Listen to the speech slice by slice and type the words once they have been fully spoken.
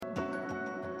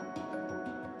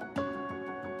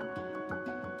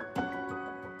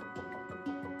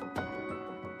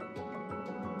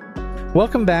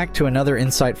Welcome back to another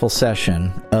insightful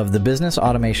session of the Business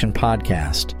Automation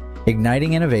Podcast,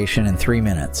 Igniting Innovation in 3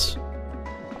 Minutes.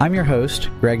 I'm your host,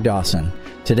 Greg Dawson.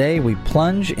 Today, we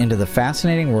plunge into the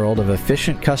fascinating world of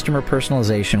efficient customer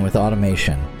personalization with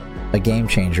automation, a game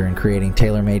changer in creating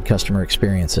tailor-made customer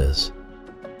experiences.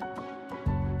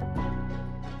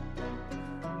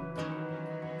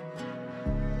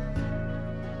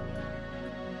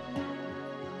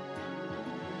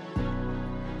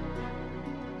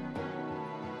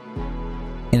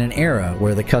 In an era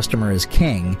where the customer is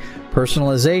king,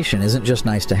 personalization isn't just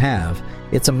nice to have,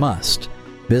 it's a must.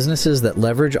 Businesses that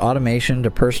leverage automation to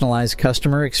personalize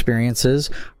customer experiences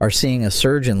are seeing a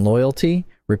surge in loyalty,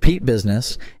 repeat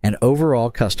business, and overall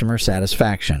customer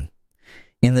satisfaction.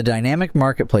 In the dynamic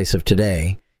marketplace of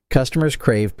today, customers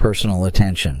crave personal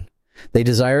attention. They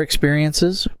desire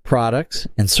experiences, products,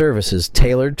 and services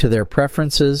tailored to their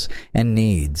preferences and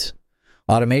needs.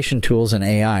 Automation tools and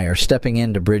AI are stepping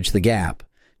in to bridge the gap,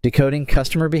 decoding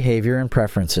customer behavior and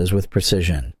preferences with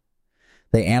precision.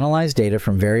 They analyze data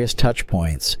from various touch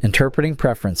points, interpreting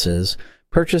preferences,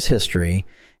 purchase history,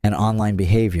 and online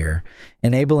behavior,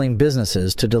 enabling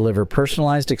businesses to deliver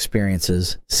personalized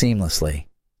experiences seamlessly.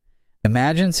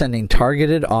 Imagine sending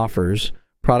targeted offers,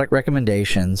 product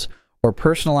recommendations, or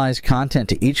personalized content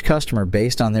to each customer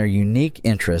based on their unique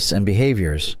interests and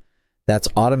behaviors. That's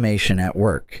automation at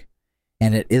work.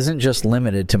 And it isn't just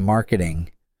limited to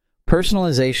marketing.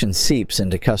 Personalization seeps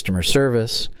into customer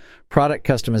service, product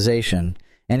customization,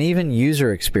 and even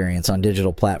user experience on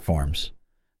digital platforms.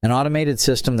 An automated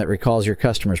system that recalls your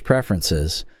customers'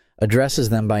 preferences, addresses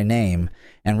them by name,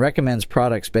 and recommends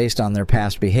products based on their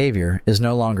past behavior is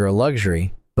no longer a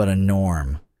luxury, but a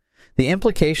norm. The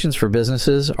implications for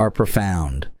businesses are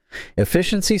profound.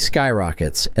 Efficiency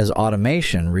skyrockets as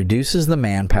automation reduces the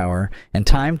manpower and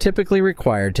time typically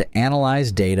required to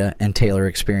analyze data and tailor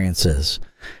experiences.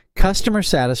 Customer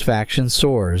satisfaction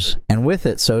soars, and with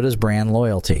it so does brand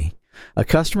loyalty. A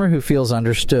customer who feels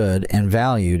understood and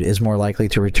valued is more likely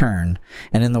to return,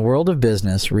 and in the world of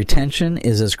business, retention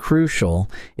is as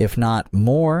crucial, if not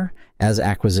more, as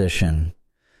acquisition.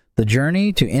 The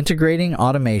journey to integrating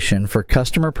automation for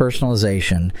customer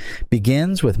personalization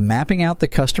begins with mapping out the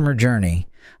customer journey,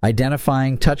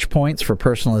 identifying touch points for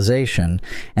personalization,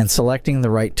 and selecting the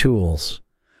right tools.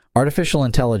 Artificial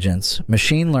intelligence,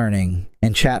 machine learning,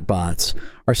 and chatbots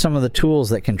are some of the tools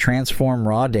that can transform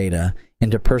raw data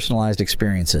into personalized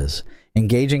experiences,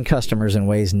 engaging customers in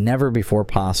ways never before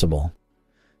possible.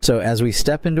 So as we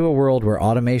step into a world where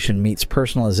automation meets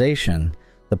personalization,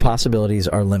 the possibilities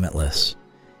are limitless.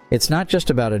 It's not just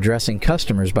about addressing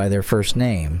customers by their first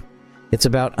name. It's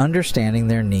about understanding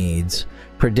their needs,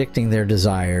 predicting their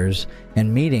desires,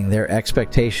 and meeting their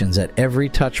expectations at every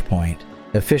touch point,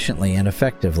 efficiently and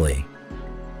effectively.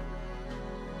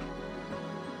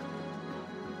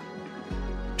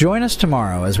 Join us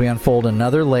tomorrow as we unfold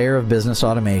another layer of business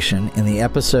automation in the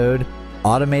episode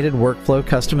Automated Workflow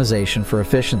Customization for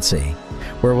Efficiency,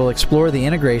 where we'll explore the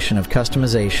integration of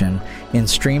customization in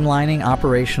streamlining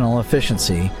operational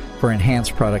efficiency for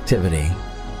enhanced productivity.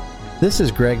 This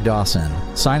is Greg Dawson,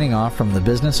 signing off from the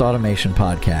Business Automation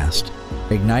Podcast,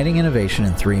 Igniting Innovation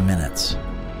in 3 Minutes.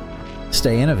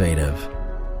 Stay innovative.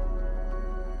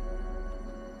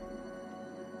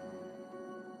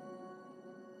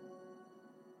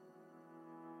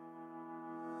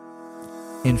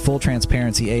 In full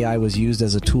transparency, AI was used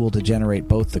as a tool to generate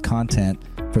both the content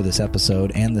for this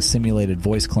episode and the simulated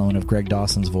voice clone of Greg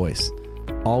Dawson's voice.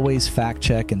 Always fact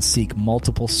check and seek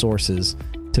multiple sources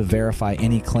to verify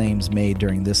any claims made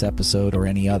during this episode or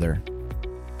any other.